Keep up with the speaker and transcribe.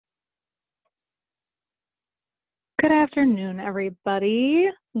Good afternoon, everybody.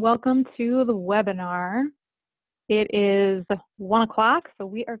 Welcome to the webinar. It is 1 o'clock, so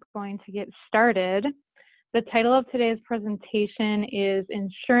we are going to get started. The title of today's presentation is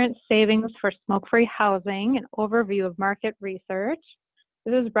Insurance Savings for Smoke-Free Housing, an overview of market research.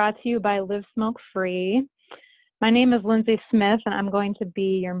 This is brought to you by Live Smoke Free. My name is Lindsay Smith, and I'm going to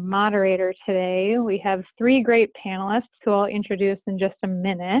be your moderator today. We have 3 great panelists who I'll introduce in just a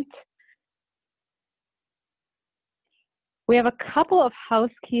minute. We have a couple of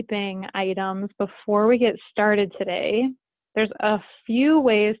housekeeping items before we get started today. There's a few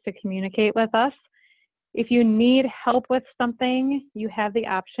ways to communicate with us. If you need help with something, you have the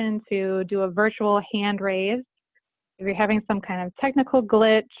option to do a virtual hand raise. If you're having some kind of technical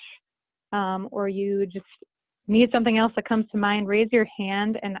glitch or you just need something else that comes to mind, raise your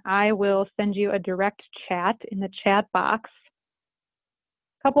hand and I will send you a direct chat in the chat box.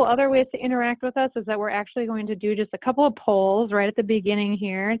 A couple other ways to interact with us is that we're actually going to do just a couple of polls right at the beginning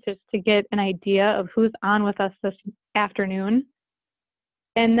here just to get an idea of who's on with us this afternoon.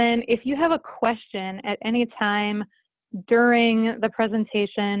 And then if you have a question at any time during the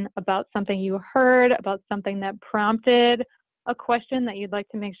presentation about something you heard, about something that prompted a question that you'd like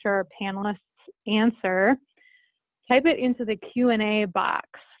to make sure our panelists answer, type it into the Q&A box.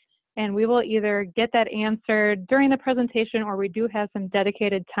 And we will either get that answered during the presentation or we do have some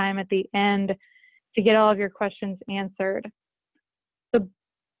dedicated time at the end to get all of your questions answered. So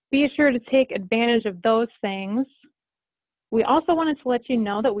be sure to take advantage of those things. We also wanted to let you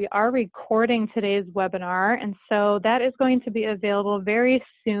know that we are recording today's webinar, and so that is going to be available very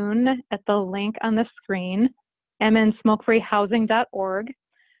soon at the link on the screen, mnsmokefreehousing.org.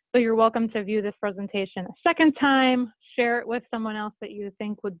 So you're welcome to view this presentation a second time, share it with someone else that you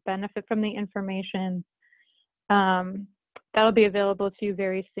think would benefit from the information. That'll be available to you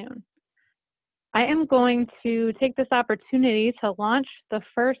very soon. I am going to take this opportunity to launch the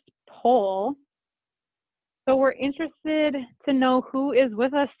first poll. So we're interested to know who is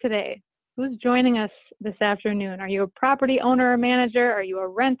with us today. Who's joining us this afternoon? Are you a property owner or manager? Are you a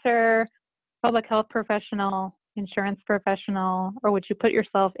renter, public health professional, insurance professional, or would you put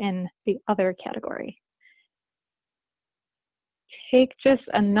yourself in the other category? Take just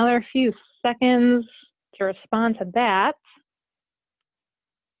another few seconds to respond to that.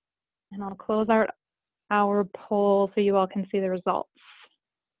 And I'll close out our poll so you all can see the results.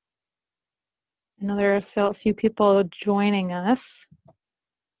 I know there are a few people joining us.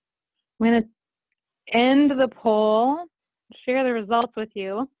 I'm going to end the poll, share the results with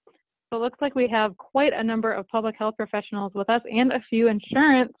you. So it looks like we have quite a number of public health professionals with us and a few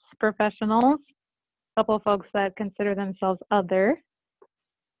insurance professionals, a couple of folks that consider themselves other.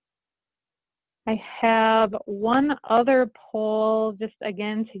 I have one other poll just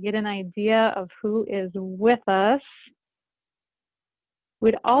again to get an idea of who is with us.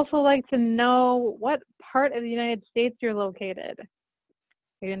 We'd also like to know what part of the United States you're located.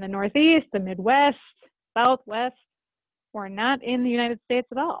 Are you in the Northeast, the Midwest, Southwest, or not in the United States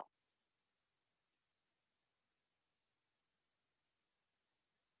at all?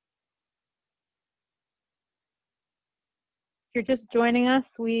 If you're just joining us,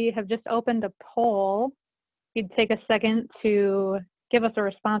 we have just opened a poll. If you'd take a second to give us a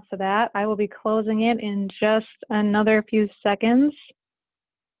response to that. I will be closing it in just another few seconds.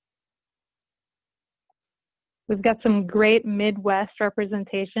 We've got some great Midwest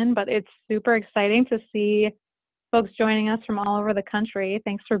representation, but it's super exciting to see folks joining us from all over the country.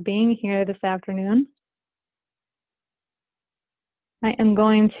 Thanks for being here this afternoon. I am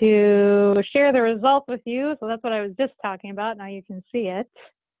going to share the results with you. So that's what I was just talking about. Now you can see it.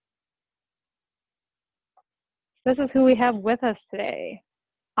 This is who we have with us today.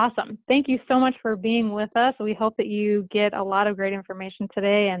 Awesome. Thank you so much for being with us. We hope that you get a lot of great information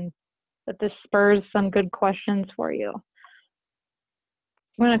today and that this spurs some good questions for you.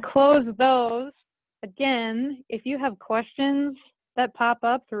 I'm going to close those. Again, if you have questions that pop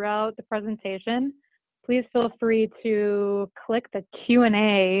up throughout the presentation, please feel free to click the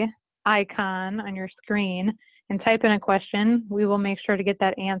Q&A icon on your screen and type in a question. We will make sure to get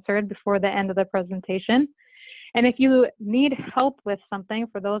that answered before the end of the presentation. And if you need help with something,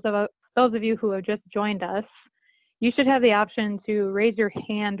 for those of you who have just joined us, you should have the option to raise your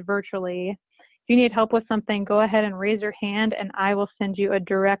hand virtually. If you need help with something, go ahead and raise your hand and I will send you a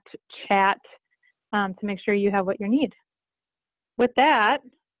direct chat to make sure you have what you need. With that,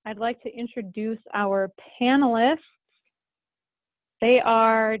 I'd like to introduce our panelists. They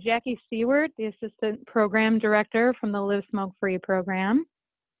are Jackie Seward, the Assistant Program Director from the Live Smoke Free program.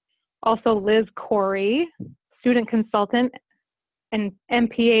 Also Liz Corey, Student Consultant and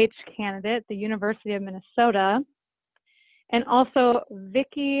MPH candidate at the University of Minnesota. and also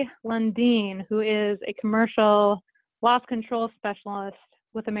Vicki Lundeen, who is a commercial loss control specialist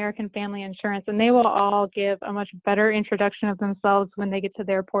with American Family Insurance, and they will all give a much better introduction of themselves when they get to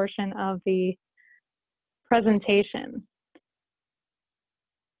their portion of the presentation.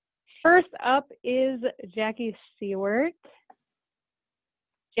 First up is Jackie Seward.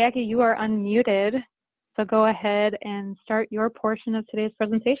 Jackie, you are unmuted, so go ahead and start your portion of today's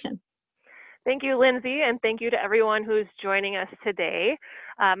presentation. Thank you, Lindsay, and thank you to everyone who's joining us today.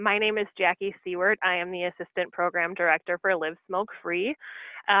 My name is Jackie Seward. I am the Assistant Program Director for Live Smoke Free.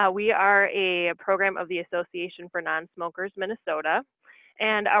 We are a program of the Association for Non-Smokers Minnesota,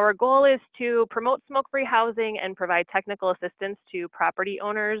 and our goal is to promote smoke-free housing and provide technical assistance to property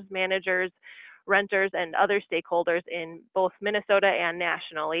owners, managers, renters, and other stakeholders in both Minnesota and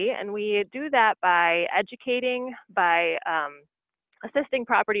nationally. And we do that by educating, by assisting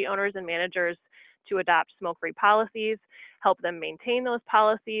property owners and managers to adopt smoke-free policies, help them maintain those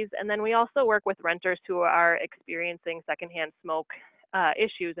policies, and then we also work with renters who are experiencing secondhand smoke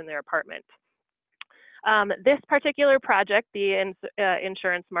issues in their apartment. This particular project, the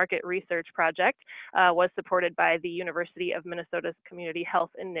Insurance Market Research Project, was supported by the University of Minnesota's Community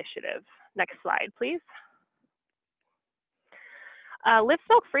Health Initiative. Next slide, please. Live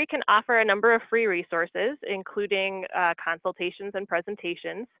Smoke Free can offer a number of free resources, including consultations and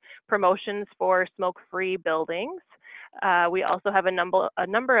presentations, promotions for smoke-free buildings. We also have a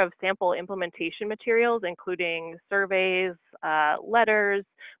number of sample implementation materials, including surveys, letters,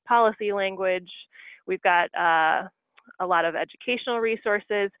 policy language. We've got a lot of educational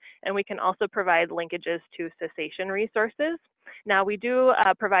resources, and we can also provide linkages to cessation resources. Now, we do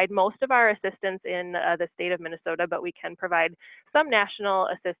provide most of our assistance in the state of Minnesota, but we can provide some national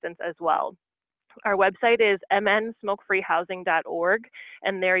assistance as well. Our website is mnsmokefreehousing.org,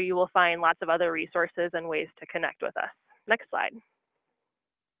 and there you will find lots of other resources and ways to connect with us. Next slide.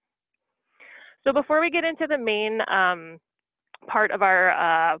 So before we get into the main part of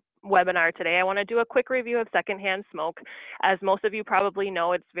our webinar today, I want to do a quick review of secondhand smoke. As most of you probably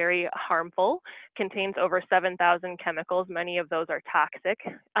know, it's very harmful, contains over 7,000 chemicals. Many of those are toxic.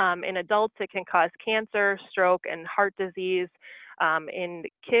 In adults, it can cause cancer, stroke, and heart disease. In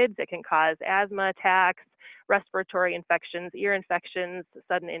kids, it can cause asthma attacks, respiratory infections, ear infections,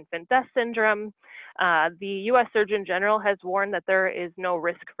 sudden infant death syndrome. The U.S. Surgeon General has warned that there is no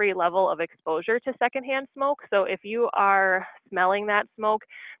risk-free level of exposure to secondhand smoke. So if you are smelling that smoke,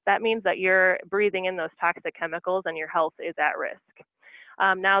 that means that you're breathing in those toxic chemicals and your health is at risk.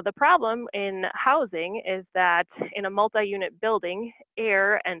 Now, the problem in housing is that in a multi-unit building,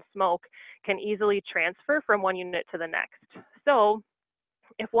 air and smoke can easily transfer from one unit to the next. So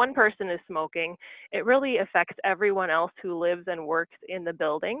if one person is smoking, it really affects everyone else who lives and works in the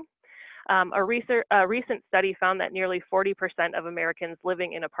building. A recent study found that nearly 40% of Americans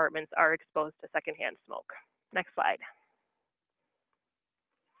living in apartments are exposed to secondhand smoke. Next slide.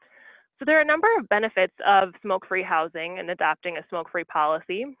 So there are a number of benefits of smoke-free housing and adopting a smoke-free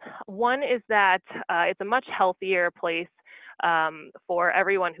policy. One is that it's a much healthier place for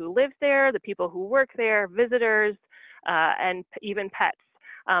everyone who lives there, the people who work there, visitors, and even pets.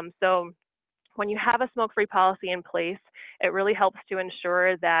 So when you have a smoke-free policy in place, it really helps to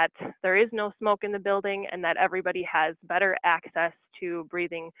ensure that there is no smoke in the building and that everybody has better access to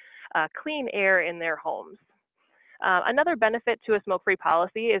breathing clean air in their homes. Another benefit to a smoke-free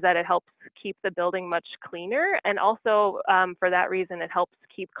policy is that it helps keep the building much cleaner, and also for that reason, it helps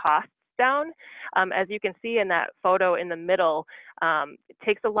keep costs down. As you can see in that photo in the middle, it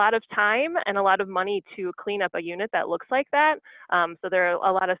takes a lot of time and a lot of money to clean up a unit that looks like that. So there are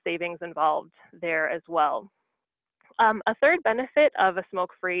a lot of savings involved there as well. A third benefit of a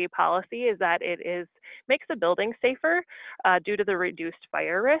smoke-free policy is that it makes the building safer due to the reduced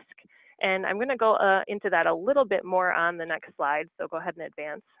fire risk. And I'm going to go into that a little bit more on the next slide, so go ahead and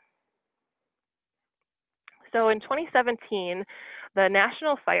advance. So in 2017, the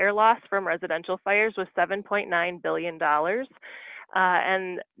national fire loss from residential fires was $7.9 billion,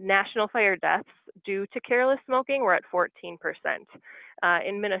 and national fire deaths due to careless smoking were at 14%.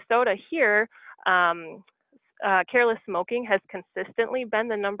 In Minnesota here, careless smoking has consistently been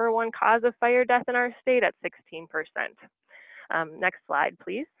the #1 cause of fire death in our state at 16%. Next slide,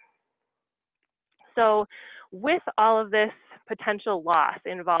 please. So with all of this potential loss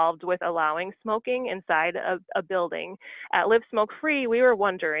involved with allowing smoking inside a building. At Live Smoke Free, we were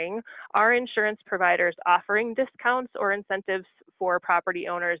wondering, are insurance providers offering discounts or incentives for property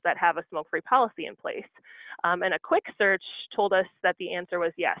owners that have a smoke-free policy in place? And a quick search told us that the answer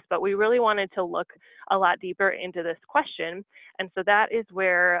was yes, but we really wanted to look a lot deeper into this question. And so that is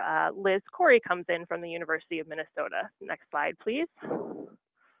where Liz Corey comes in from the University of Minnesota. Next slide, please.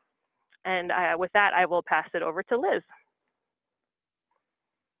 And with that, I will pass it over to Liz.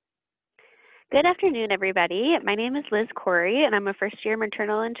 Good afternoon, everybody. My name is Liz Corey, and I'm a first-year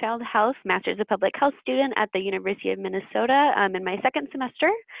maternal and child health Master's of Public Health student at the University of Minnesota in my second semester.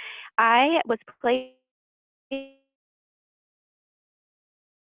 I was placed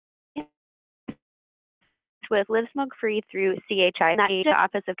with Live Smoke Free through CHI, the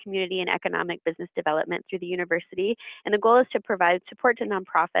Office of Community and Economic Business Development through the university. And the goal is to provide support to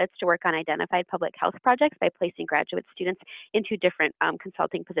nonprofits to work on identified public health projects by placing graduate students into different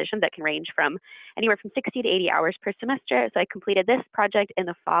consulting positions that can range from anywhere from 60 to 80 hours per semester. So I completed this project in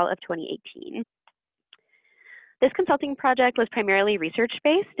the fall of 2018. This consulting project was primarily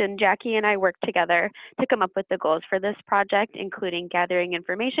research-based, and Jackie and I worked together to come up with the goals for this project, including gathering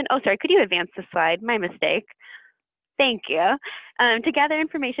information. Oh, sorry, could you advance the slide? My mistake. Thank you. To gather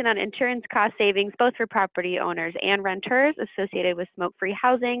information on insurance cost savings, both for property owners and renters associated with smoke-free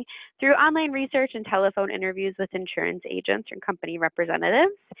housing through online research and telephone interviews with insurance agents and company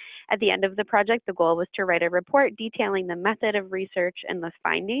representatives. At the end of the project, the goal was to write a report detailing the method of research and the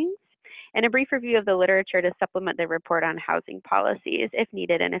findings, and a brief review of the literature to supplement the report on housing policies if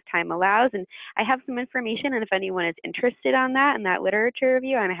needed and if time allows. And I have some information, and if anyone is interested on that and that literature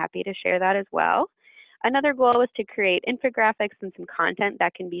review, I'm happy to share that as well. Another goal was to create infographics and some content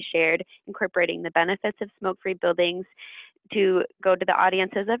that can be shared, incorporating the benefits of smoke-free buildings to go to the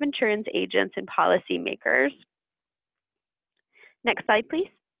audiences of insurance agents and policymakers. Next slide, please.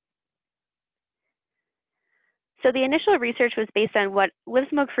 So the initial research was based on what Live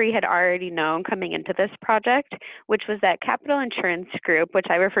Smoke Free had already known coming into this project, which was that Capital Insurance Group, which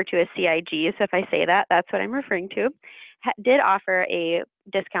I refer to as CIG, so if I say that, that's what I'm referring to, did offer a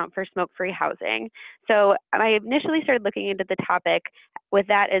discount for smoke-free housing. So I initially started looking into the topic with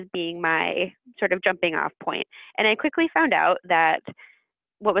that as being my sort of jumping off point. And I quickly found out that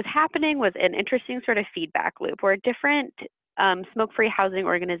what was happening was an interesting sort of feedback loop where different smoke-free housing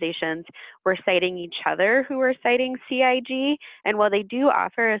organizations were citing each other who were citing CIG. And while they do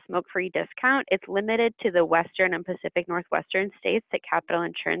offer a smoke-free discount, it's limited to the Western and Pacific Northwestern states that Capital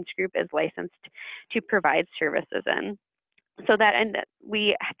Insurance Group is licensed to provide services in. So that, and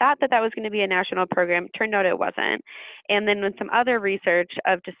we thought that that was going to be a national program. Turned out it wasn't. And then with some other research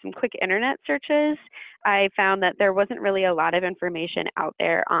of just some quick internet searches, I found that there wasn't really a lot of information out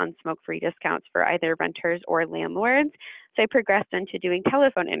there on smoke-free discounts for either renters or landlords. So I progressed into doing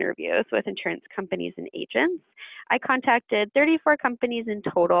telephone interviews with insurance companies and agents. I contacted 34 companies in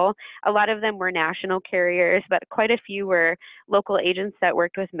total. A lot of them were national carriers, but quite a few were local agents that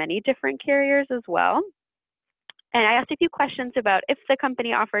worked with many different carriers as well. And I asked a few questions about if the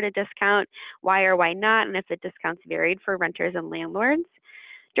company offered a discount, why or why not, and if the discounts varied for renters and landlords.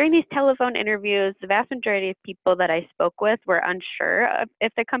 During these telephone interviews, the vast majority of people that I spoke with were unsure of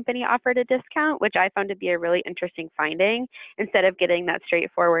if the company offered a discount, which I found to be a really interesting finding. Instead of getting that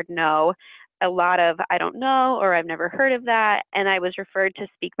straightforward no, a lot of I don't know or I've never heard of that, and I was referred to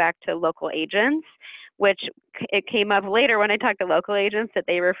speak back to local agents, which it came up later when I talked to local agents that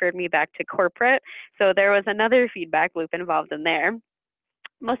they referred me back to corporate. So there was another feedback loop involved in there.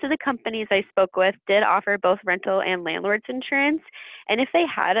 Most of the companies I spoke with did offer both rental and landlord's insurance. And if they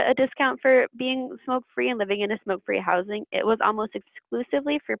had a discount for being smoke-free and living in a smoke-free housing, it was almost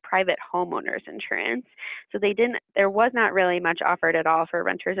exclusively for private homeowners insurance. So there was not really much offered at all for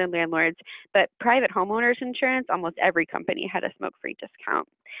renters and landlords, but private homeowners insurance, almost every company had a smoke-free discount.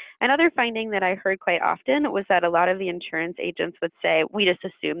 Another finding that I heard quite often was that a lot of the insurance agents would say, we just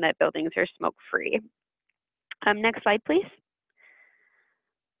assume that buildings are smoke-free. Next slide, please.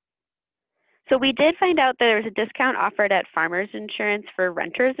 So we did find out that there was a discount offered at Farmers Insurance for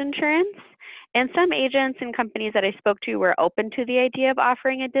renters insurance. And some agents and companies that I spoke to were open to the idea of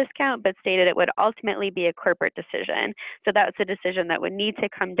offering a discount, but stated it would ultimately be a corporate decision. So that's a decision that would need to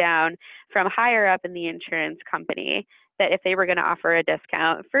come down from higher up in the insurance company, that if they were going to offer a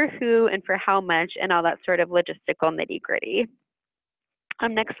discount, for who and for how much, and all that sort of logistical nitty-gritty.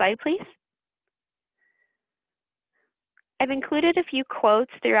 Next slide, please. I've included a few quotes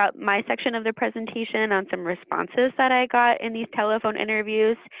throughout my section of the presentation on some responses that I got in these telephone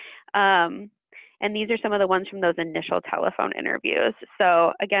interviews. And these are some of the ones from those initial telephone interviews.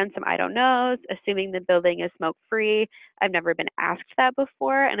 So again, some I don't knows, assuming the building is smoke-free. I've never been asked that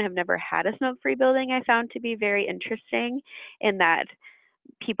before, and I've never had a smoke-free building. I found to be very interesting in that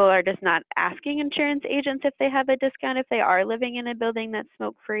people are just not asking insurance agents if they have a discount if they are living in a building that's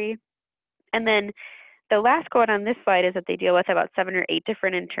smoke-free. And then the last quote on this slide is that they deal with about 7 or 8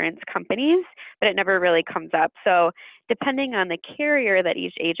 different insurance companies, but it never really comes up. So depending on the carrier that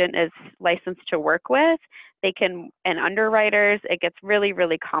each agent is licensed to work with, they can, and underwriters, it gets really,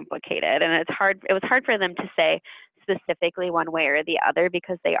 really complicated. And it was hard for them to say specifically one way or the other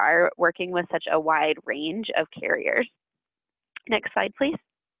because they are working with such a wide range of carriers. Next slide, please.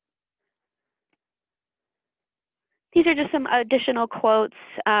 These are just some additional quotes.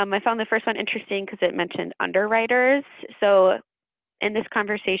 I found the first one interesting because it mentioned underwriters. So in this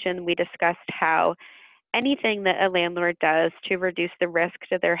conversation, we discussed how anything that a landlord does to reduce the risk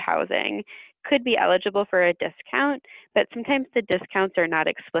to their housing could be eligible for a discount, but sometimes the discounts are not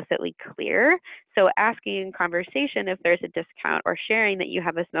explicitly clear. So asking in conversation if there's a discount or sharing that you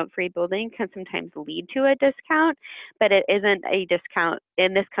have a smoke-free building can sometimes lead to a discount, but it isn't a discount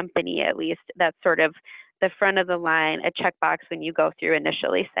in this company, at least. That's sort of the front of the line, a checkbox when you go through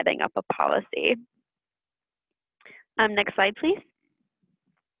initially setting up a policy. Next slide, please.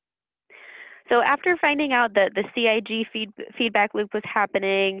 So after finding out that the CIG feedback loop was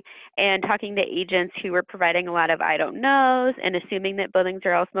happening and talking to agents who were providing a lot of I don't knows and assuming that buildings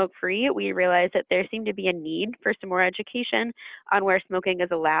are all smoke-free, we realized that there seemed to be a need for some more education on where smoking is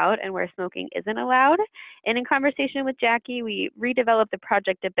allowed and where smoking isn't allowed. And in conversation with Jackie, we redeveloped the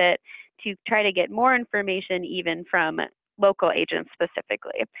project a bit to try to get more information even from local agents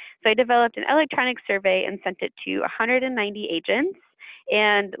specifically. So I developed an electronic survey and sent it to 190 agents.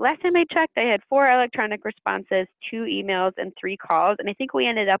 And last time I checked, I had 4 electronic responses, 2 emails, and 3 calls. And I think we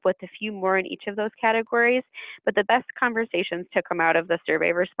ended up with a few more in each of those categories. But the best conversations to come out of the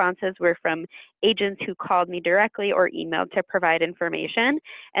survey responses were from agents who called me directly or emailed to provide information.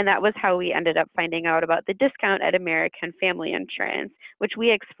 And that was how we ended up finding out about the discount at American Family Insurance, which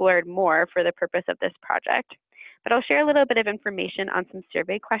we explored more for the purpose of this project. But I'll share a little bit of information on some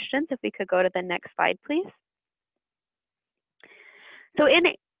survey questions. If we could go to the next slide, please. So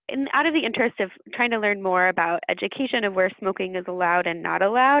out of the interest of trying to learn more about education of where smoking is allowed and not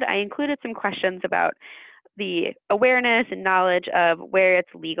allowed, I included some questions about the awareness and knowledge of where it's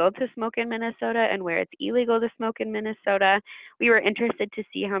legal to smoke in Minnesota and where it's illegal to smoke in Minnesota. We were interested to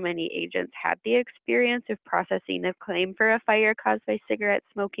see how many agents had the experience of processing a claim for a fire caused by cigarette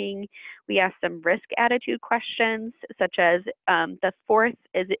smoking. We asked some risk attitude questions, such as the fourth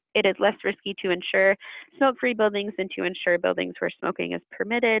is it is less risky to insure smoke-free buildings than to insure buildings where smoking is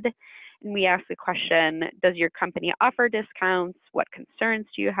permitted. And we asked the question, does your company offer discounts? What concerns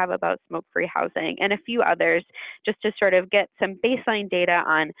do you have about smoke-free housing? And a few others, just to sort of get some baseline data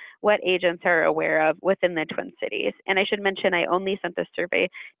on what agents are aware of within the Twin Cities. And I should mention, I only sent this survey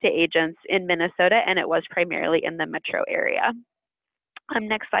to agents in Minnesota, and it was primarily in the metro area.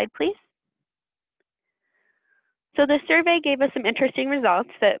 Next slide, please. So the survey gave us some interesting results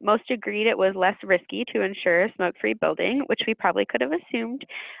that most agreed it was less risky to insure a smoke-free building, which we probably could have assumed.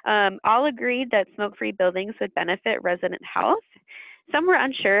 All agreed that smoke-free buildings would benefit resident health. Some were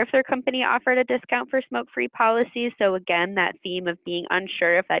unsure if their company offered a discount for smoke-free policies. So again, that theme of being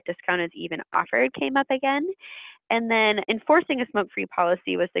unsure if that discount is even offered came up again. And then enforcing a smoke-free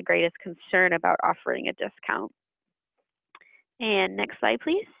policy was the greatest concern about offering a discount. And next slide,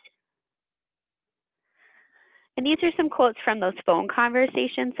 please. And these are some quotes from those phone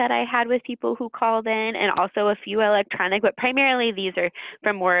conversations that I had with people who called in, and also a few electronic, but primarily these are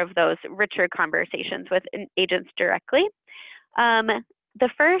from more of those richer conversations with agents directly. The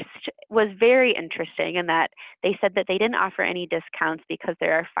first was very interesting in that they said that they didn't offer any discounts because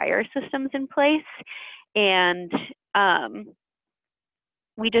there are fire systems in place. And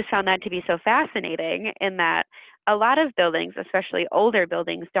we just found that to be so fascinating in that a lot of buildings, especially older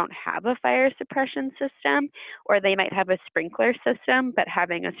buildings, don't have a fire suppression system, or they might have a sprinkler system, but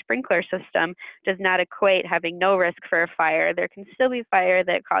having a sprinkler system does not equate having no risk for a fire. There can still be fire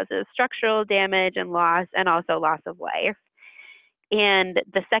that causes structural damage and loss, and also loss of life. And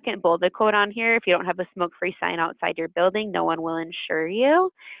the second bolded quote on here, if you don't have a smoke-free sign outside your building, no one will insure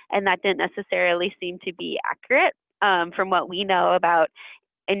you. And that didn't necessarily seem to be accurate from what we know about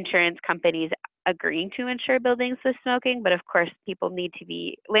insurance companies agreeing to insure buildings with smoking, but of course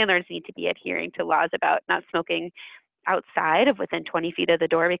landlords need to be adhering to laws about not smoking outside of within 20 feet of the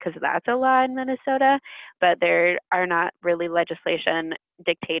door, because that's a law in Minnesota, but there are not really legislation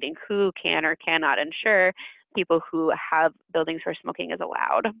dictating who can or cannot insure people who have buildings where smoking is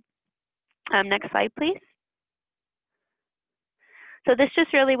allowed. Next slide, please. So this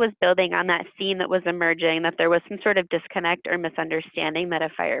just really was building on that theme that was emerging, that there was some sort of disconnect or misunderstanding that a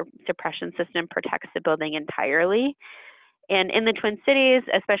fire suppression system protects the building entirely. And in the Twin Cities,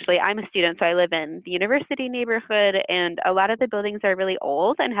 especially, I'm a student, so I live in the university neighborhood, and a lot of the buildings are really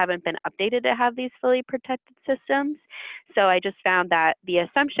old and haven't been updated to have these fully protected systems. So I just found that the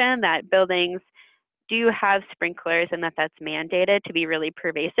assumption that buildings do have sprinklers and that that's mandated to be really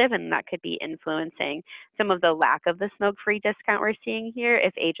pervasive, and that could be influencing some of the lack of the smoke-free discount we're seeing here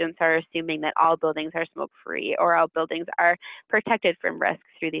if agents are assuming that all buildings are smoke-free or all buildings are protected from risk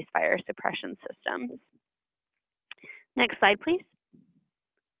through these fire suppression systems. Next slide, please.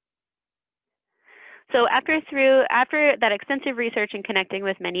 So after that extensive research and connecting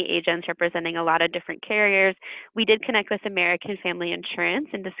with many agents representing a lot of different carriers, we did connect with American Family Insurance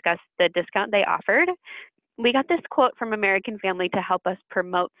and discuss the discount they offered. We got this quote from American Family to help us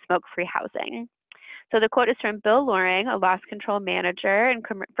promote smoke-free housing. So the quote is from Bill Loring, a loss control manager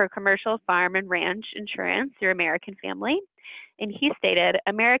for commercial farm and ranch insurance through American Family. And he stated,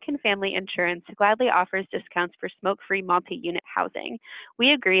 American Family Insurance gladly offers discounts for smoke-free multi-unit housing.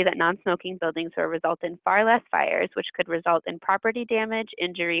 We agree that non-smoking buildings will result in far less fires, which could result in property damage,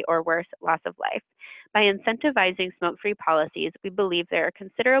 injury, or worse, loss of life. By incentivizing smoke-free policies, we believe there are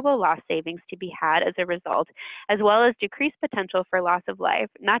considerable loss savings to be had as a result, as well as decreased potential for loss of life,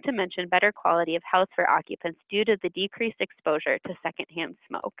 not to mention better quality of health for occupants due to the decreased exposure to secondhand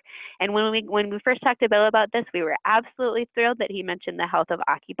smoke. And when we first talked to Bill about this, we were absolutely thrilled that he mentioned the health of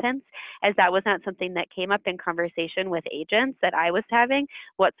occupants, as that was not something that came up in conversation with agents that I was having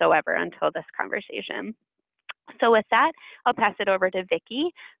whatsoever until this conversation. So with that, I'll pass it over to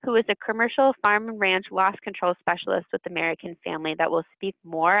Vicki, who is a commercial farm and ranch loss control specialist with American Family that will speak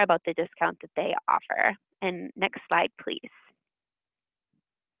more about the discount that they offer. And next slide, please.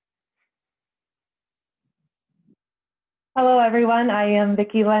 Hello, everyone. I am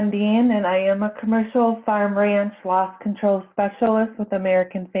Vicki Lundeen, and I am a commercial farm ranch loss control specialist with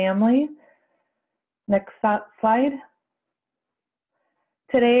American Family. Next slide.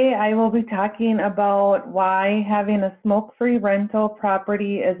 Today, I will be talking about why having a smoke-free rental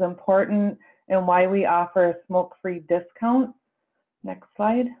property is important and why we offer a smoke-free discount. Next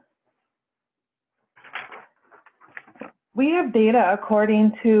slide. We have data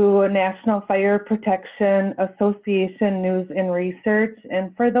according to National Fire Protection Association News and Research.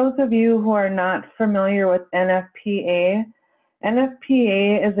 And for those of you who are not familiar with NFPA,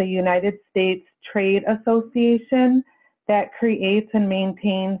 NFPA is a United States trade association that creates and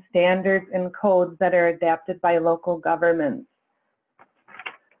maintains standards and codes that are adapted by local governments.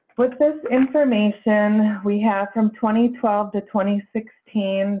 With this information, we have from 2012 to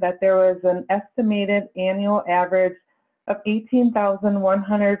 2016 that there was an estimated annual average of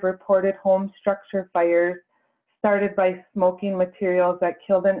 18,100 reported home structure fires started by smoking materials that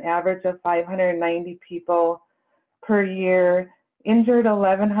killed an average of 590 people per year, injured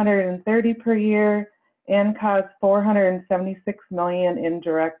 1,130 per year, and caused 476 million in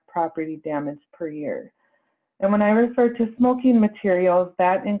direct property damage per year. And when I refer to smoking materials,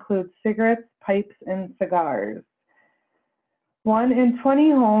 that includes cigarettes, pipes, and cigars. 1 in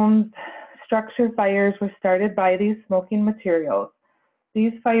 20 homes structure fires were started by these smoking materials.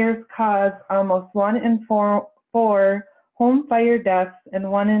 These fires cause almost 1 in 4 home fire deaths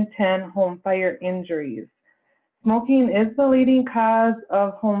and 1 in 10 home fire injuries. Smoking is the leading cause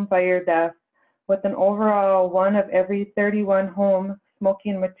of home fire deaths, with an overall 1 of every 31 home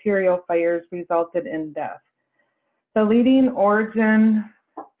smoking material fires resulted in death. The leading origin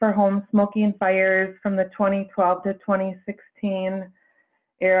for home smoking fires from the 2012 to 2016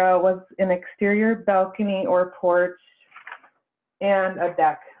 era was an exterior balcony or porch, and a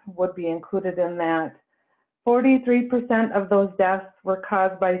deck would be included in that. 43% of those deaths were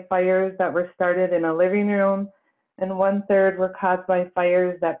caused by fires that were started in a living room, and 1/3 were caused by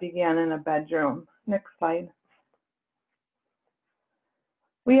fires that began in a bedroom. Next slide.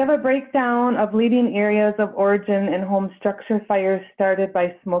 We have a breakdown of leading areas of origin in home structure fires started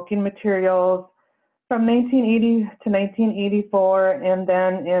by smoking materials from 1980 to 1984, and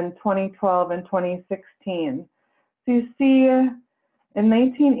then in 2012 and 2016. So you see, in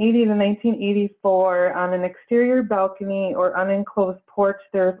 1980 to 1984, on an exterior balcony or unenclosed porch,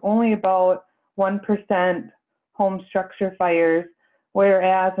 there's only about 1% home structure fires,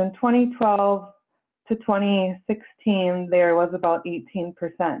 whereas in 2012 to 2016, there was about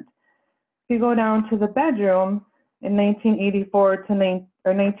 18%. If you go down to the bedroom, in 1980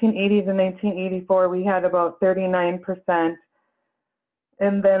 to 1984, we had about 39%,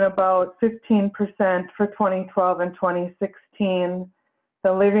 and then about 15% for 2012 and 2016.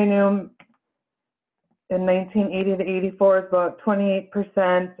 The living room in 1980 to 84 is about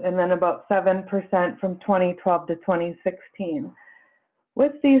 28%, and then about 7% from 2012 to 2016.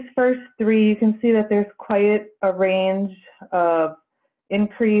 With these first three, you can see that there's quite a range of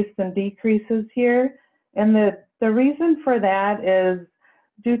increase and decreases here. And the reason for that is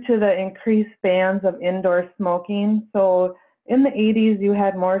due to the increased bans of indoor smoking. So in the 80s, you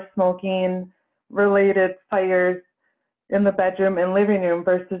had more smoking related fires in the bedroom and living room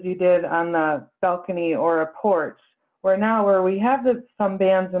versus you did on the balcony or a porch. Where now, where we have some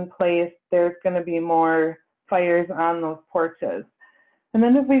bans in place, there's going to be more fires on those porches. And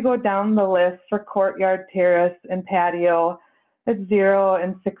then if we go down the list for courtyard, terrace, and patio, it's 0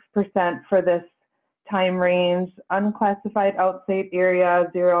 and 6% for this time range. Unclassified outside area,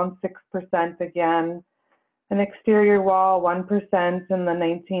 0 and 6% again. An exterior wall, 1% in the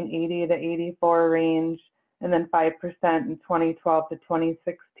 1980 to 84 range, and then 5% in 2012 to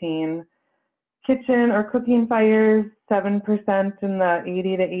 2016. Kitchen or cooking fires, 7% in the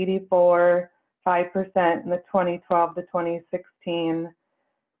 80 to 84, 5% in the 2012 to 2016.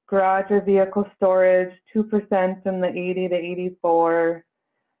 Garage or vehicle storage, 2% in the 80 to 84,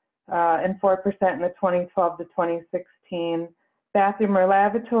 and 4% in the 2012 to 2016. Bathroom or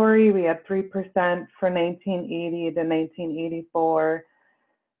lavatory, we had 3% for 1980 to 1984,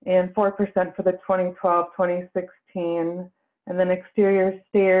 and 4% for the 2012-2016. And then exterior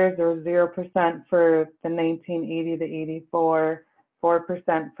stairs are 0% for the 1980 to 84,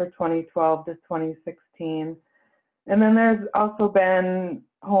 4% for 2012 to 2016. And then there's also been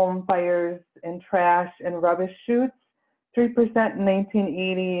home fires and trash and rubbish chutes, 3% in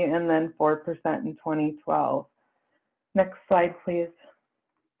 1980 and then 4% in 2012. Next slide, please.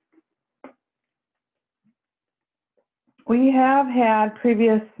 We have had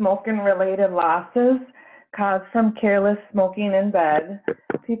previous smoking-related losses caused from careless smoking in bed,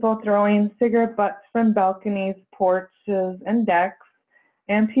 people throwing cigarette butts from balconies, porches, and decks,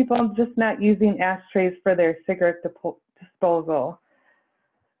 and people just not using ashtrays for their cigarette disposal.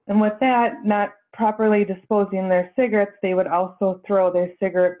 And with that, not properly disposing their cigarettes, they would also throw their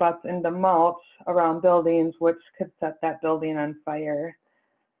cigarette butts into mulch around buildings, which could set that building on fire.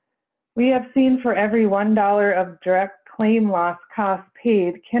 We have seen for every $1 of direct claim loss cost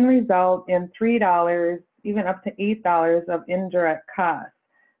paid can result in $3, even up to $8 of indirect costs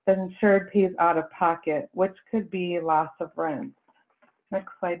that insured pays out of pocket, which could be loss of rent.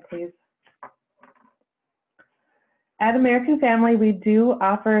 Next slide, please. At American Family, we do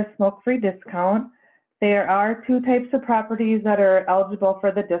offer a smoke-free discount. There are two types of properties that are eligible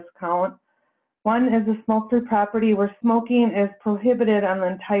for the discount. One is a smoke-free property where smoking is prohibited on the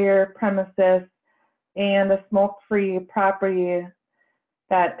entire premises, and a smoke-free property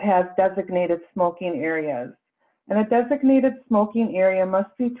that has designated smoking areas. And a designated smoking area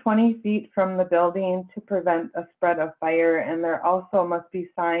must be 20 feet from the building to prevent a spread of fire, and there also must be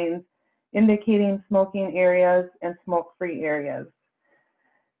signs indicating smoking areas and smoke-free areas.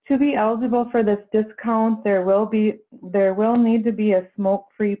 To be eligible for this discount, there will need to be a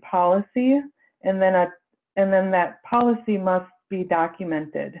smoke-free policy, and then that policy must be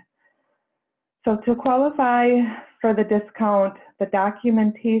documented. So to qualify for the discount, the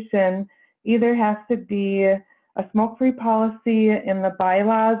documentation either has to be a smoke-free policy in the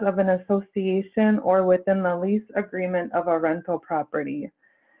bylaws of an association or within the lease agreement of a rental property.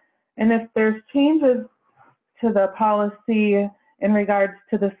 And if there's changes to the policy in regards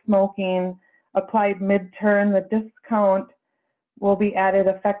to the smoking applied midterm, the discount will be added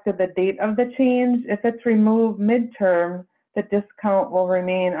effective the date of the change. If it's removed midterm, the discount will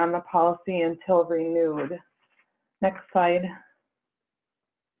remain on the policy until renewed. Next slide.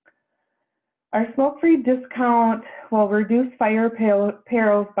 Our smoke-free discount will reduce fire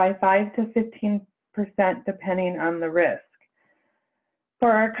perils by 5 to 15% depending on the risk.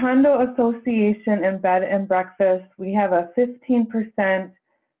 For our condo association and bed and breakfast, we have a 15%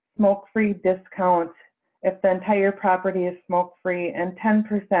 smoke-free discount if the entire property is smoke-free, and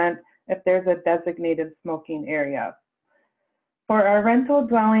 10% if there's a designated smoking area. For our rental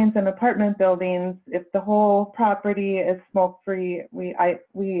dwellings and apartment buildings, if the whole property is smoke-free, we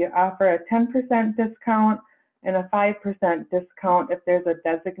offer a 10% discount and a 5% discount if there's a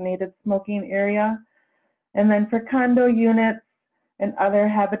designated smoking area. And then for condo units and other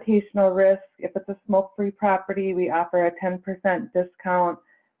habitational risks, if it's a smoke-free property, we offer a 10% discount.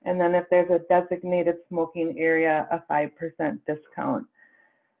 And then if there's a designated smoking area, a 5% discount.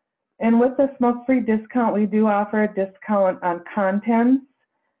 And with the smoke-free discount, we do offer a discount on contents.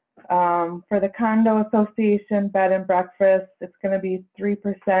 For the condo association bed and breakfast, it's going to be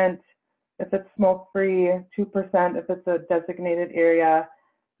 3% if it's smoke-free, 2% if it's a designated area,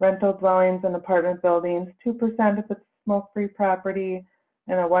 rental dwellings and apartment buildings, 2% if it's smoke-free property,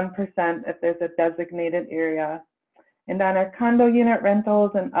 and a 1% if there's a designated area. And on our condo unit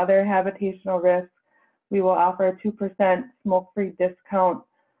rentals and other habitational risks, we will offer a 2% smoke-free discount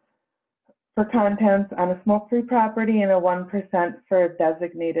for contents on a smoke-free property and a 1% for a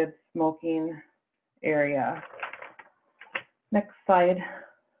designated smoking area. Next slide.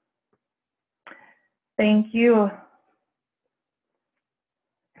 Thank you.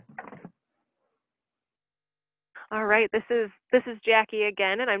 All right, this is Jackie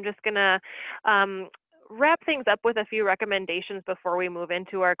again, and I'm just gonna wrap things up with a few recommendations before we move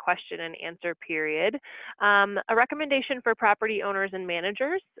into our question and answer period. A recommendation for property owners and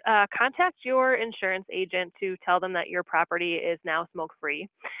managers: contact your insurance agent to tell them that your property is now smoke-free,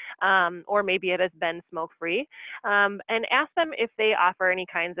 or maybe it has been smoke-free, and ask them if they offer any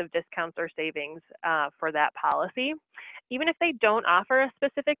kinds of discounts or savings for that policy. Even if they don't offer a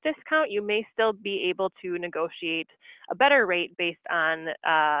specific discount, you may still be able to negotiate a better rate based on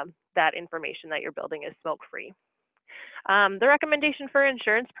that information that your building is smoke-free. The recommendation for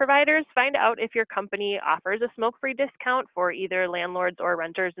insurance providers: find out if your company offers a smoke-free discount for either landlords or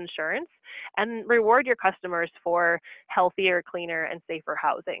renters insurance, and reward your customers for healthier, cleaner, and safer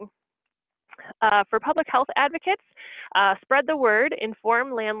housing. For public health advocates, spread the word,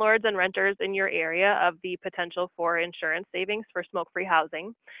 inform landlords and renters in your area of the potential for insurance savings for smoke-free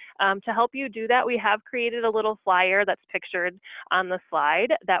housing. To help you do that, we have created a little flyer that's pictured on the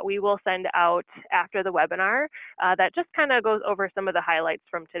slide that we will send out after the webinar that just kind of goes over some of the highlights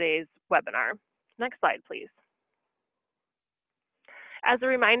from today's webinar. Next slide, please. As a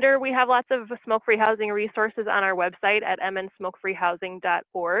reminder, we have lots of smoke-free housing resources on our website at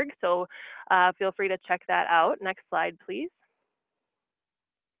mnsmokefreehousing.org, so feel free to check that out. Next slide, please.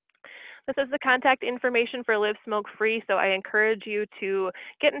 This is the contact information for Live Smoke Free, so I encourage you to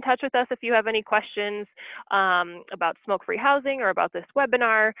get in touch with us if you have any questions about smoke-free housing or about this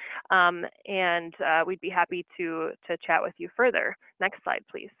webinar, and we'd be happy to chat with you further. Next slide,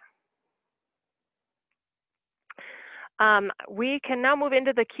 please. We can now move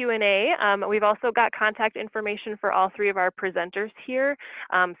into the Q&A. We've also got contact information for all three of our presenters here,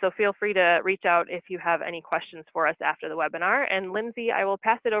 so feel free to reach out if you have any questions for us after the webinar. And Lindsay, I will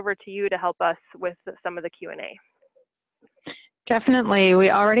pass it over to you to help us with some of the Q&A. Definitely. We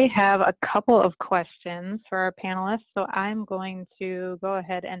already have a couple of questions for our panelists, so I'm going to go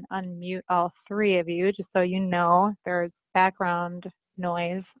ahead and unmute all three of you just so you know there's background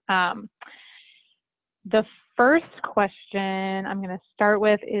noise. The first question I'm going to start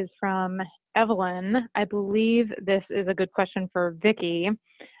with is from Evelyn. I believe this is a good question for Vicki.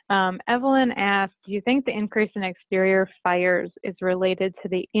 Evelyn asked, do you think the increase in exterior fires is related to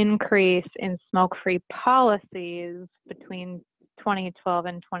the increase in smoke-free policies between 2012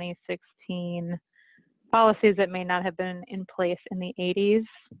 and 2016, policies that may not have been in place in the 80s?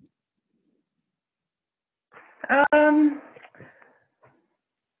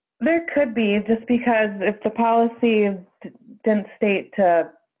 There could be, just because if the policy didn't state to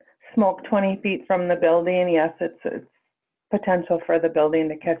smoke 20 feet from the building, yes, it's potential for the building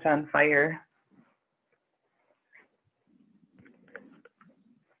to catch on fire.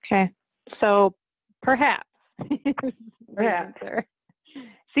 Okay, so perhaps. Perhaps.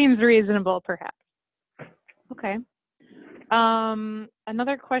 Seems reasonable, perhaps. Okay.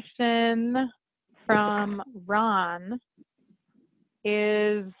 Another question from Ron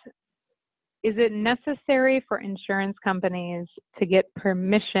is it necessary for insurance companies to get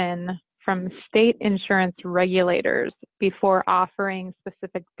permission from state insurance regulators before offering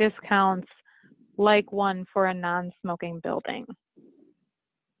specific discounts, like one for a non-smoking building?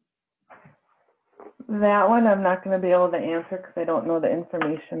 That one I'm not going to be able to answer because I don't know the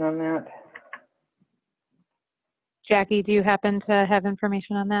information on that. Jackie, do you happen to have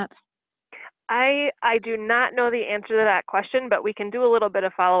information on that? I do not know the answer to that question, but we can do a little bit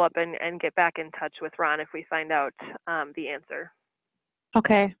of follow-up and get back in touch with Ron if we find out the answer.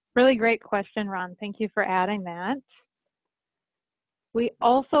 Okay, really great question, Ron. Thank you for adding that. We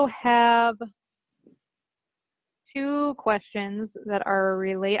also have two questions that are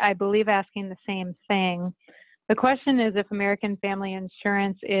I believe asking the same thing. The question is if American Family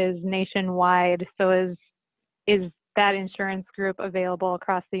Insurance is nationwide, so is that insurance group available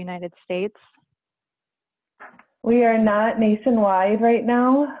across the United States? We are not nationwide right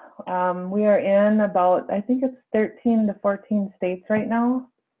now. We are in about, I think it's 13 to 14 states right now.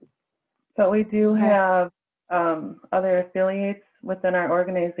 But we do have other affiliates within our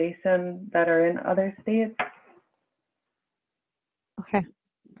organization that are in other states. Okay.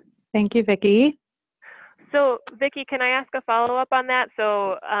 Thank you, Vicki. So Vicki, can I ask a follow-up on that?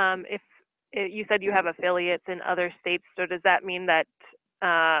 So if you said you have affiliates in other states, so does that mean that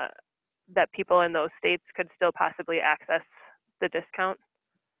that people in those states could still possibly access the discount?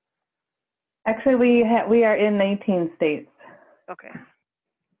 Actually, we are in 19 states. Okay.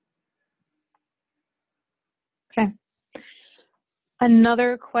 Okay.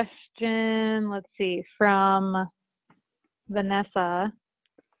 Another question, let's see, from Vanessa.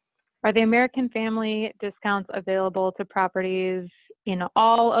 Are the American Family discounts available to properties in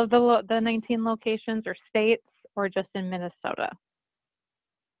all of the 19 locations or states, or just in Minnesota?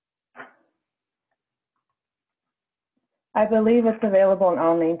 I believe it's available in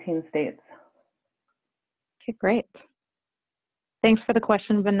all 19 states. Okay, great. Thanks for the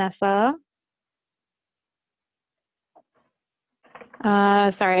question, Vanessa.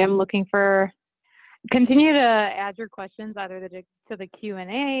 Sorry, I'm looking for, continue to add your questions either to the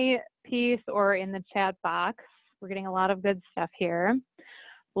Q&A piece or in the chat box. We're getting a lot of good stuff here.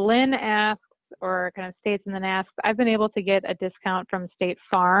 Lynn asks, or kind of states and then asks, I've been able to get a discount from State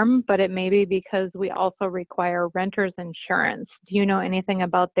Farm, but it may be because we also require renter's insurance. Do you know anything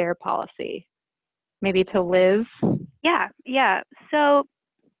about their policy? Maybe to Liz? Yeah. So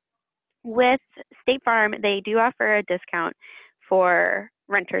with State Farm, they do offer a discount for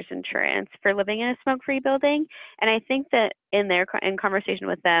renter's insurance for living in a smoke-free building. And I think that in conversation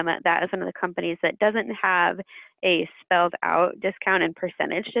with them, that is one of the companies that doesn't have a spelled out discount and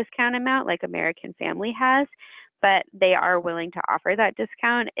percentage discount amount like American Family has, but they are willing to offer that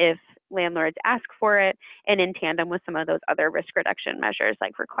discount if landlords ask for it, and in tandem with some of those other risk reduction measures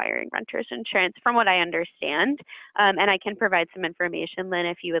like requiring renter's insurance, from what I understand. And I can provide some information, Lynn,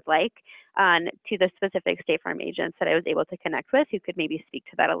 if you would like, to the specific State Farm agents that I was able to connect with who could maybe speak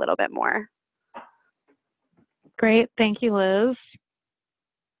to that a little bit more. Great, thank you, Liz.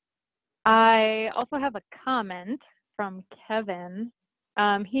 I also have a comment from Kevin.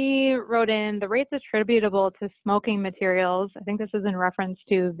 He wrote in, the rates attributable to smoking materials, I think this is in reference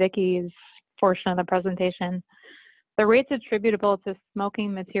to Vicki's portion of the presentation. The rates attributable to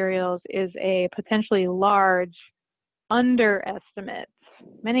smoking materials is a potentially large underestimate.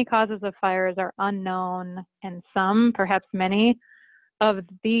 Many causes of fires are unknown, and some, perhaps many, of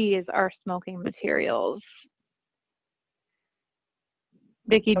these are smoking materials.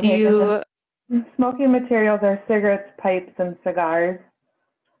 Vicki, do you? Smoking materials are cigarettes, pipes, and cigars.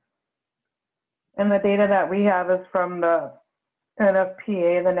 And the data that we have is from the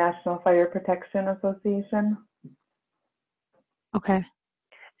NFPA, the National Fire Protection Association. Okay.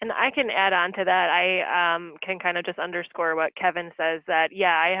 And I can add on to that. I can kind of just underscore what Kevin says, that,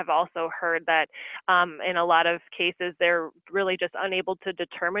 yeah, I have also heard that in a lot of cases, they're really just unable to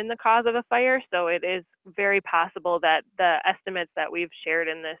determine the cause of a fire. So it is very possible that the estimates that we've shared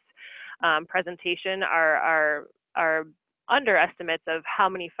in this presentation are underestimates of how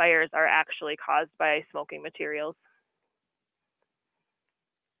many fires are actually caused by smoking materials.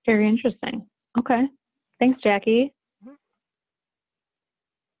 Very interesting. Okay. Thanks, Jackie.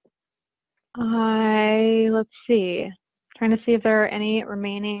 Let's see. Trying to see if there are any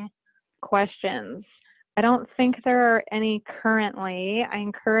remaining questions. I don't think there are any currently. I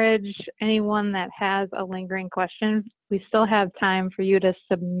encourage anyone that has a lingering question, we still have time for you to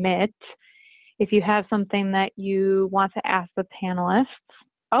submit if you have something that you want to ask the panelists.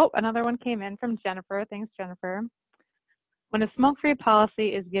 Oh, another one came in from Jennifer. Thanks, Jennifer. When a smoke-free policy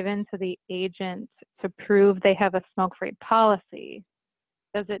is given to the agent to prove they have a smoke-free policy,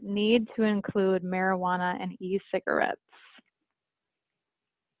 does it need to include marijuana and e-cigarettes?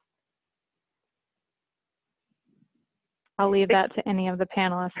 I'll leave that to any of the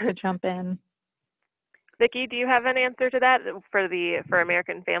panelists to jump in. Vicki, do you have an answer to that for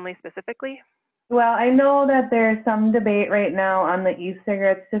American Family specifically? Well, I know that there's some debate right now on the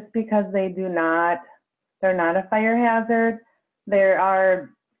e-cigarettes just because they're not a fire hazard. There are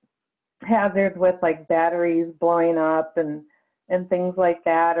hazards with like batteries blowing up and things like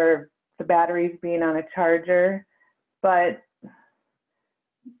that, or the batteries being on a charger. But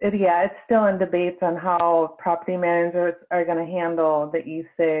it's still in debates on how property managers are going to handle the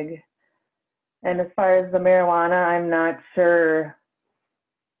e-cig. And as far as the marijuana, I'm not sure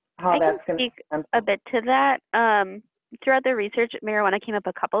how that's going to speak a bit to that. Throughout the research, marijuana came up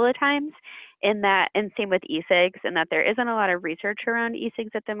a couple of times and same with e-cigs, and that there isn't a lot of research around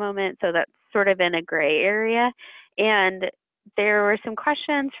e-cigs at the moment, so that's sort of in a gray area. And there were some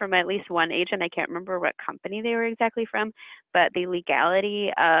questions from at least one agent, I can't remember what company they were exactly from, but the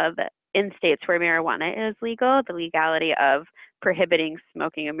legality of in states where marijuana is legal, the legality of prohibiting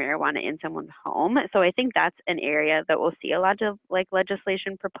smoking of marijuana in someone's home. So I think that's an area that we'll see a lot of like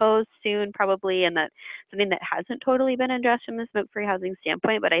legislation proposed soon, probably, and that's something that hasn't totally been addressed from the smoke-free housing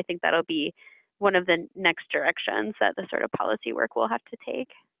standpoint, but I think that'll be one of the next directions that the sort of policy work will have to take.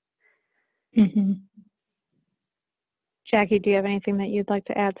 Mm-hmm. Jackie, do you have anything that you'd like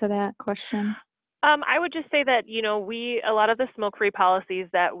to add to that question? I would just say that, you know, a lot of the smoke-free policies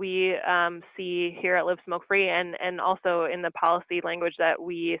that we see here at Live Smoke-Free and also in the policy language that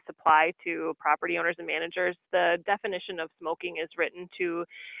we supply to property owners and managers, the definition of smoking is written to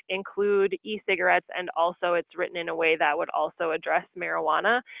include e-cigarettes, and also it's written in a way that would also address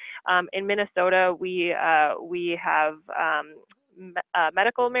marijuana. In Minnesota, we have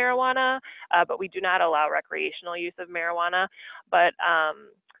medical marijuana, but we do not allow recreational use of marijuana. But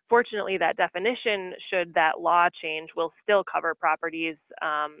fortunately, that definition, should that law change, will still cover properties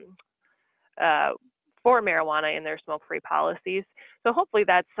for marijuana in their smoke-free policies. So hopefully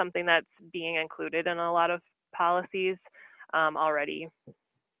that's something that's being included in a lot of policies already.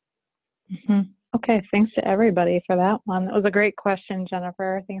 Mm-hmm. Okay, thanks to everybody for that one. That was a great question,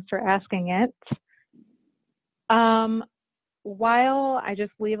 Jennifer. Thanks for asking it. While I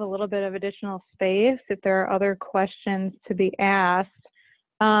just leave a little bit of additional space, if there are other questions to be asked,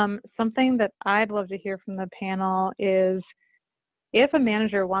 something that I'd love to hear from the panel is, if a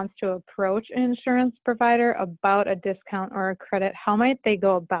manager wants to approach an insurance provider about a discount or a credit, how might they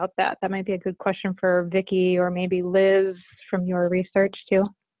go about that? That might be a good question for Vicki or maybe Liz from your research too.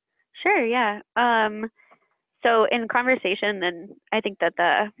 Sure, yeah. So in conversation, and I think that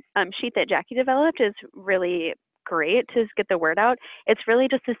the sheet that Jackie developed is really great to get the word out. It's really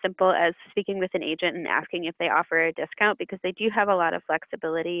just as simple as speaking with an agent and asking if they offer a discount, because they do have a lot of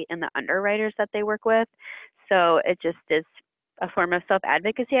flexibility in the underwriters that they work with. So it just is a form of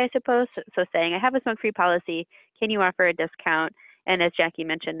self-advocacy, I suppose. So saying, I have a smoke-free policy, can you offer a discount? And as Jackie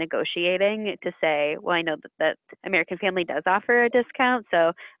mentioned, negotiating to say, well, I know that American Family does offer a discount,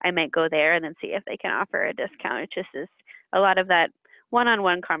 so I might go there and then see if they can offer a discount. It just is a lot of that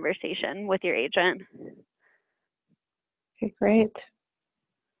one-on-one conversation with your agent. Okay, great.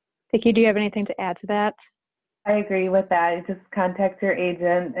 Vicki, do you have anything to add to that? I agree with that. You just contact your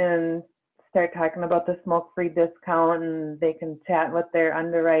agent and start talking about the smoke-free discount, and they can chat with their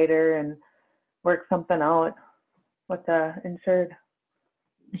underwriter and work something out with the insured.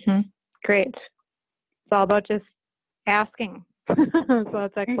 Mm-hmm. Great. It's all about just asking. So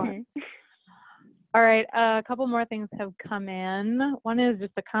that's excellent. Mm-hmm. All right, a couple more things have come in. One is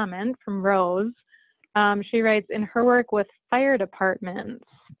just a comment from Rose. She writes, in her work with fire departments,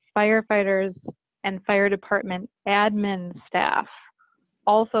 firefighters and fire department admin staff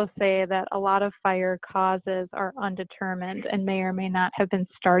also say that a lot of fire causes are undetermined and may or may not have been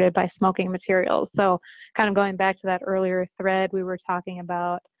started by smoking materials. So kind of going back to that earlier thread we were talking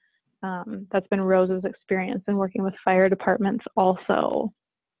about, that's been Rose's experience in working with fire departments also.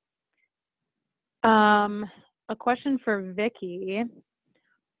 A question for Vicki.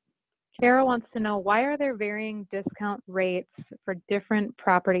 Kara wants to know, why are there varying discount rates for different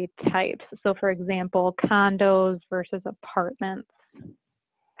property types? So for example, condos versus apartments.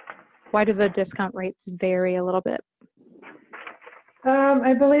 Why do the discount rates vary a little bit?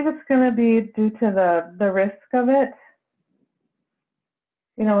 I believe it's going to be due to the risk of it.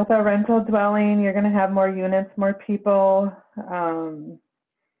 You know, with a rental dwelling, you're going to have more units, more people,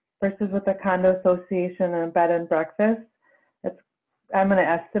 versus with a condo association and bed and breakfast. I'm going to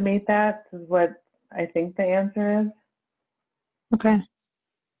estimate that is what I think the answer is. Okay.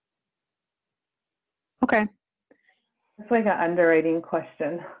 Okay. It's like an underwriting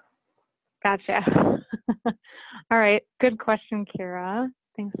question. Gotcha. All right. Good question, Kara.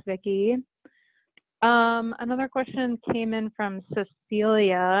 Thanks, Vicki. Another question came in from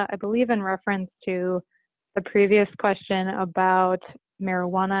Cecilia, I believe in reference to the previous question about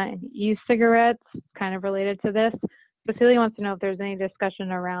marijuana and e-cigarettes, kind of related to this. Cecilia wants to know if there's any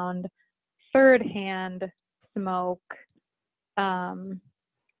discussion around third-hand smoke,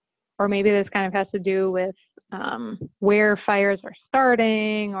 or maybe this kind of has to do with where fires are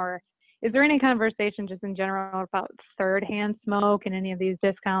starting, or is there any conversation just in general about third-hand smoke and any of these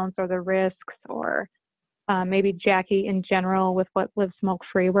discounts or the risks, or maybe Jackie in general with what Live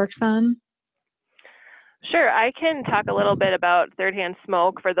Smoke-Free works on? Sure, I can talk a little bit about third-hand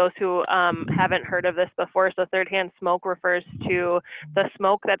smoke for those who haven't heard of this before. So third-hand smoke refers to the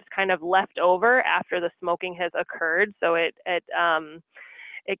smoke that's kind of left over after the smoking has occurred. So it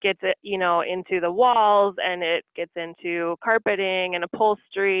gets into the walls, and it gets into carpeting and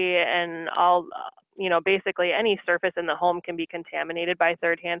upholstery and all you know, basically any surface in the home can be contaminated by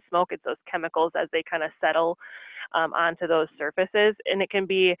third-hand smoke. It's those chemicals as they kind of settle onto those surfaces, and it can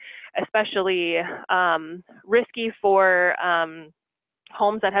be especially risky for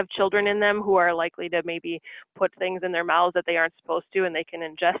homes that have children in them who are likely to maybe put things in their mouths that they aren't supposed to, and they can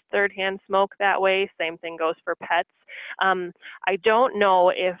ingest third-hand smoke that way. Same thing goes for pets. I don't know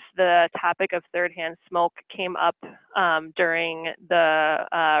if the topic of third-hand smoke came up during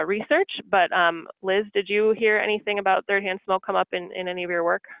the research, but Liz, did you hear anything about third-hand smoke come up in any of your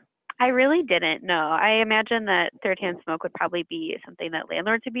work? I really didn't know. I imagine that third-hand smoke would probably be something that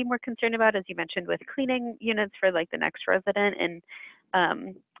landlords would be more concerned about, as you mentioned, with cleaning units for like the next resident and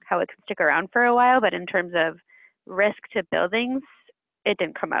how it could stick around for a while. But in terms of risk to buildings, it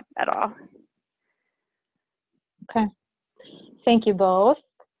didn't come up at all. Okay, thank you both.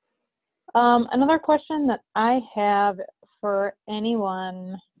 Another question that I have for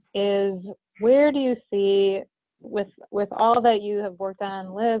anyone is, where do you see, with all that you have worked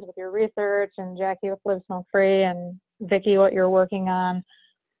on, Liz, with your research, and Jackie with Live Smoke Free, and Vicki, what you're working on,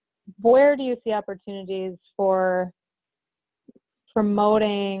 where do you see opportunities for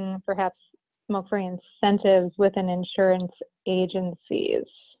promoting perhaps smoke-free incentives within insurance agencies?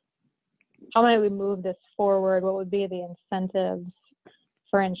 How might we move this forward? What would be the incentives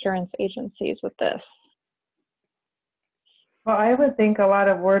for insurance agencies with this? Well, I would think a lot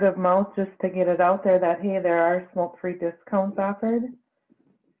of word of mouth, just to get it out there that, hey, there are smoke-free discounts offered.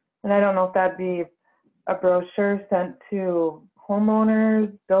 And I don't know if that'd be a brochure sent to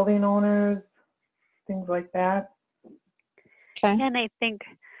homeowners, building owners, things like that. Okay. And I think,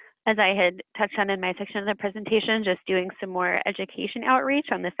 as I had touched on in my section of the presentation, just doing some more education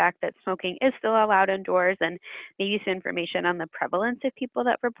outreach on the fact that smoking is still allowed indoors, and maybe some information on the prevalence of people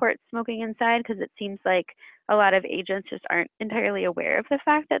that report smoking inside, because it seems like a lot of agents just aren't entirely aware of the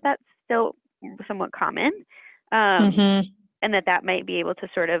fact that that's still somewhat common, and that might be able to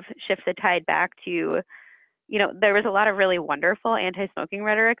sort of shift the tide back to, you know, there was a lot of really wonderful anti-smoking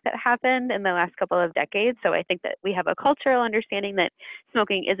rhetoric that happened in the last couple of decades. So I think that we have a cultural understanding that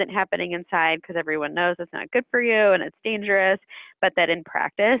smoking isn't happening inside because everyone knows it's not good for you and it's dangerous, but that in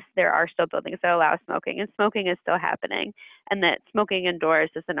practice, there are still buildings that allow smoking, and smoking is still happening, and that smoking indoors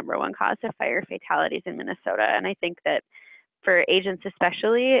is the #1 cause of fire fatalities in Minnesota. And I think that for agents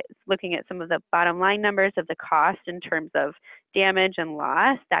especially, looking at some of the bottom line numbers of the cost in terms of damage and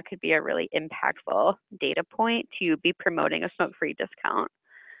loss, that could be a really impactful data point to be promoting a smoke-free discount.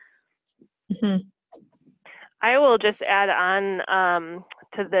 I will just add on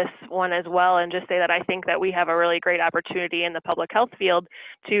to this one as well, and just say that I think that we have a really great opportunity in the public health field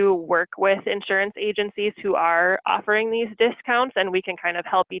to work with insurance agencies who are offering these discounts, and we can kind of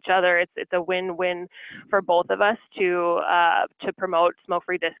help each other. It's a win-win for both of us to promote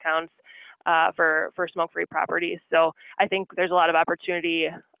smoke-free discounts for smoke-free properties. So I think there's a lot of opportunity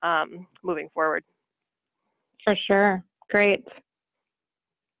moving forward. For sure. Great.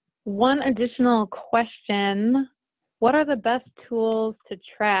 One additional question: what are the best tools to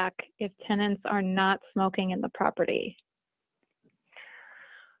track if tenants are not smoking in the property?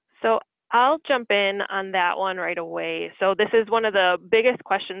 So I'll jump in on that one right away. So this is one of the biggest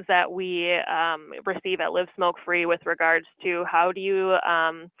questions that we receive at Live Smoke Free with regards to how do you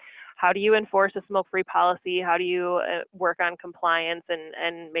enforce a smoke-free policy? How do you work on compliance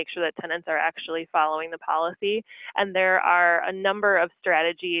and make sure that tenants are actually following the policy? And there are a number of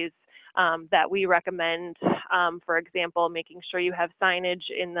strategies that we recommend. For example, making sure you have signage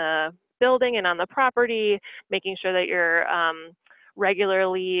in the building and on the property, making sure that you're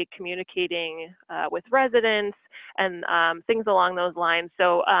regularly communicating with residents, and things along those lines.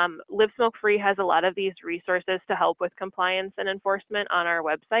 So Live Smoke Free has a lot of these resources to help with compliance and enforcement on our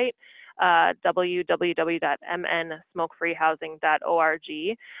website,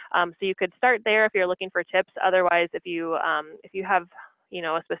 www.mnsmokefreehousing.org. So you could start there if you're looking for tips. Otherwise, if you have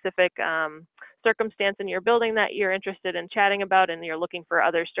a specific circumstance in your building that you're interested in chatting about and you're looking for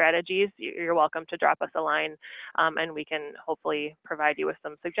other strategies, you're welcome to drop us a line, and we can hopefully provide you with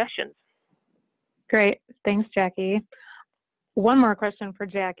some suggestions. Great. Thanks, Jackie. One more question for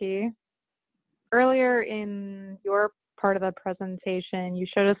Jackie. Earlier in your part of the presentation, you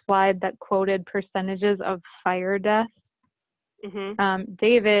showed a slide that quoted percentages of fire deaths.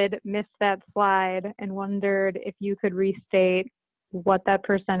 David missed that slide and wondered if you could restate what that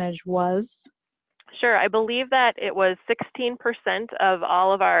percentage was. Sure. I believe that it was 16% of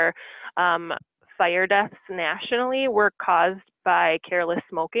all of our fire deaths nationally were caused by careless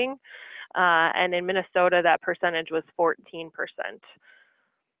smoking. And in Minnesota, that percentage was 14%.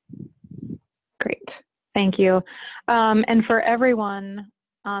 Great. Thank you. And for everyone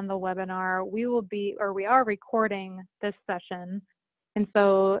on the webinar, we are recording this session. And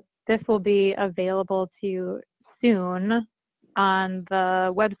so this will be available to you soon on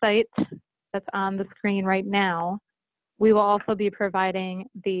the website that's on the screen right now. We will also be providing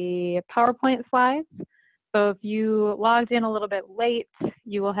the PowerPoint slides. So if you logged in a little bit late,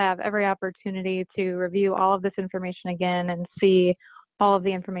 you will have every opportunity to review all of this information again and see all of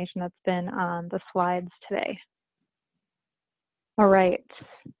the information that's been on the slides today. All right.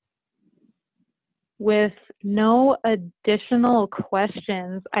 With no additional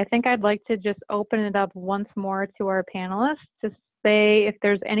questions, I think I'd like to just open it up once more to our panelists to say if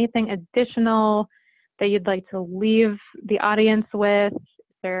there's anything additional that you'd like to leave the audience with.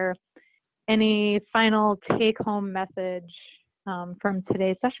 Is there any final take-home message from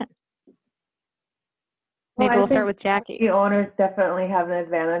today's session? Maybe we'll start with Jackie. The owners definitely have an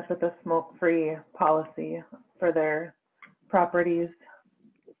advantage with the smoke-free policy for their properties.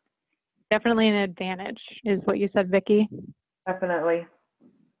 Definitely an advantage is what you said, Vicki. Definitely.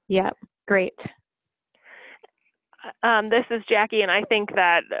 Yeah, great. This is Jackie, and I think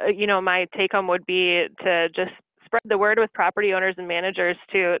that, my take home would be to just spread the word with property owners and managers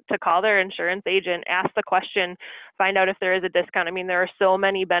to call their insurance agent, ask the question, find out if there is a discount. I mean, there are so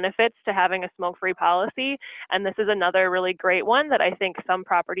many benefits to having a smoke-free policy, and this is another really great one that I think some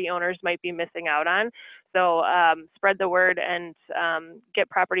property owners might be missing out on. So spread the word and get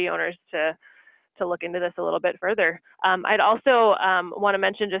property owners to look into this a little bit further. I'd also want to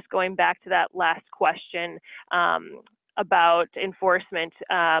mention, just going back to that last question, about enforcement.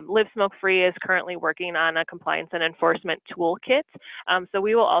 Live Smoke Free is currently working on a compliance and enforcement toolkit. So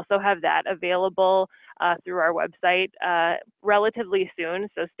we will also have that available through our website relatively soon.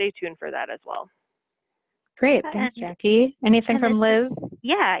 So stay tuned for that as well. Great, thanks, Jackie. Anything from Liz?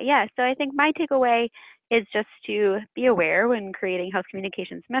 Yeah. So I think my takeaway is just to be aware when creating health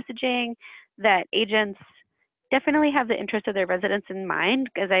communications messaging that agents definitely have the interest of their residents in mind.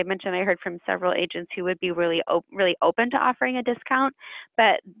 As I mentioned, I heard from several agents who would be really open to offering a discount,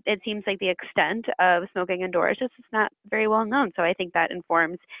 but it seems like the extent of smoking indoors is not very well known. So I think that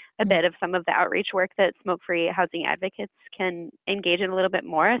informs a bit of some of the outreach work that smoke-free housing advocates can engage in a little bit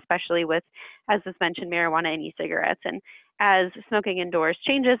more, especially with, as was mentioned, marijuana and e-cigarettes. And as smoking indoors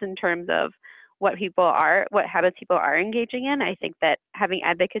changes in terms of what habits people are engaging in, I think that having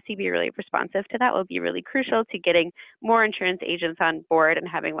advocacy be really responsive to that will be really crucial to getting more insurance agents on board and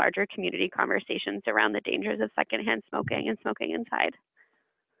having larger community conversations around the dangers of secondhand smoking and smoking inside.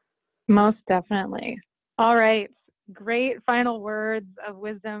 Most definitely. All right, great final words of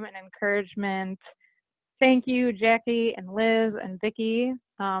wisdom and encouragement. Thank you, Jackie and Liz and Vicki,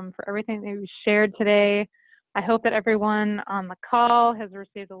 for everything that you shared today. I hope that everyone on the call has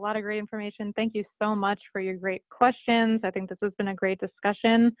received a lot of great information. Thank you so much for your great questions. I think this has been a great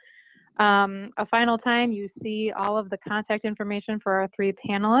discussion. A final time, you see all of the contact information for our three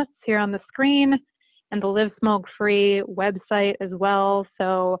panelists here on the screen and the Live Smoke Free website as well.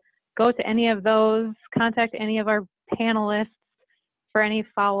 So go to any of those, contact any of our panelists for any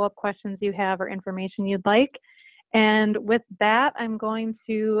follow-up questions you have or information you'd like. And with that, I'm going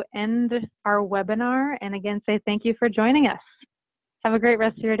to end our webinar and again say thank you for joining us. Have a great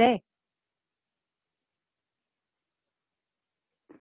rest of your day.